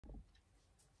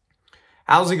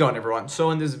How's it going, everyone?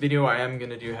 So in this video, I am going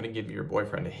to do how to give your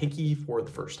boyfriend a hickey for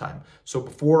the first time. So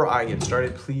before I get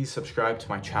started, please subscribe to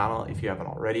my channel if you haven't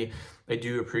already. I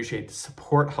do appreciate the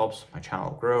support, helps my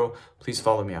channel grow. Please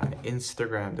follow me on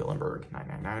Instagram,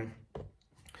 Dylanberg999.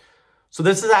 So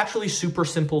this is actually super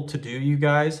simple to do, you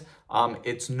guys.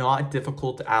 It's not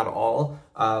difficult at all.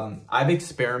 I've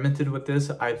experimented with this.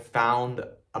 I've found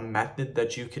a method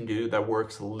that you can do that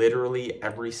works literally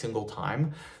every single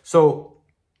time. So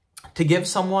to give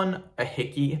someone a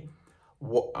hickey,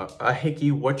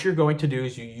 what you're going to do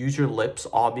is you use your lips,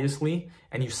 obviously,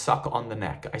 and you suck on the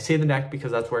neck. I say the neck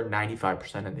because that's where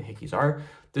 95% of the hickeys are.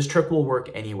 This trick will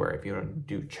work anywhere. If you don't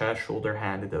do chest, shoulder,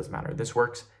 hand, it doesn't matter. This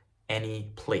works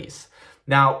any place.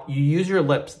 Now, you use your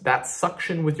lips. That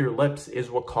suction with your lips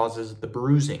is what causes the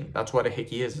bruising. That's what a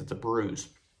hickey is. It's a bruise.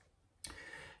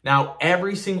 Now,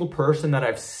 every single person that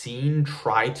I've seen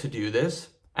try to do this,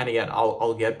 and again,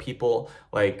 I'll get people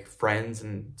like friends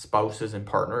and spouses and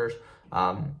partners,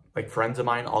 like friends of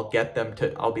mine, I'll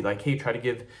be like, hey, try to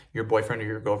give your boyfriend or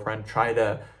your girlfriend, try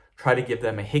to give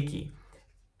them a hickey.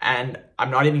 And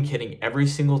I'm not even kidding. Every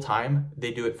single time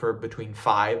they do it for between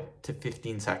 5 to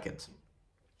 15 seconds.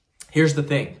 Here's the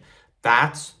thing.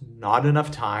 That's not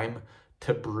enough time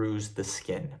to bruise the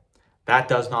skin. That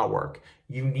does not work.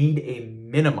 You need a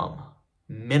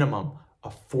minimum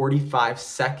of 45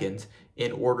 seconds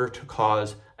in order to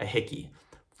cause a hickey.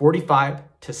 45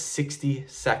 to 60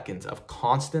 seconds of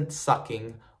constant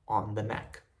sucking on the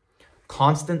neck.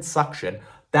 Constant suction.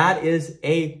 That is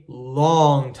a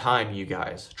long time, you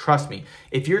guys. Trust me.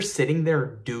 If you're sitting there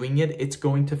doing it, it's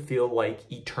going to feel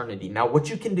like eternity. Now,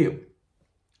 what you can do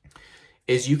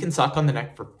is you can suck on the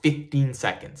neck for 15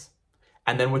 seconds.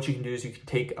 And then what you can do is you can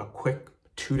take a quick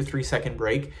 2 to 3 second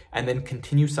break and then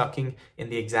continue sucking in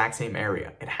the exact same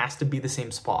area. It has to be the same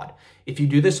spot. If you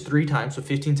do this 3 times, so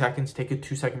 15 seconds, take a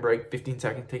 2 second break, 15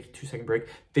 seconds, take a 2 second break,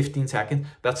 15 seconds,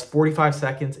 that's 45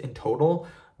 seconds in total.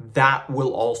 That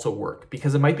will also work,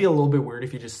 because it might be a little bit weird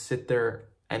if you just sit there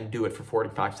and do it for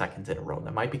 45 seconds in a row.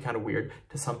 That might be kind of weird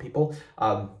to some people.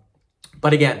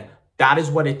 But again, that is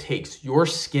what it takes. Your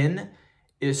skin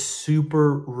is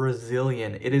super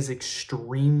resilient. It is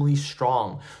extremely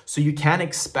strong. So you can't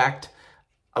expect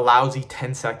a lousy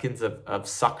 10 seconds of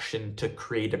suction to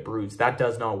create a bruise. That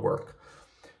does not work.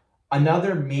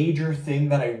 Another major thing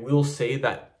that I will say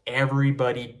that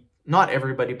not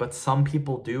everybody, but some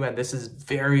people do, and this is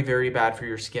very, very bad for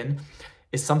your skin,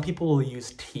 is some people will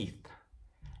use teeth.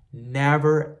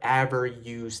 Never, ever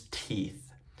use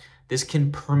teeth. This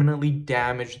can permanently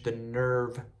damage the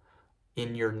nerve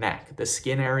in your neck, the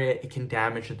skin area. It can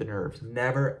damage the nerves.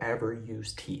 Never ever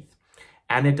use teeth,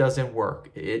 and it doesn't work.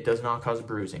 It does not cause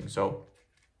bruising. So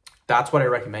that's what I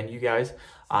recommend, you guys.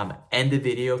 End the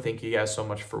video. Thank you guys so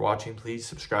much for watching. Please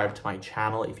subscribe to my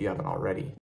channel if you haven't already.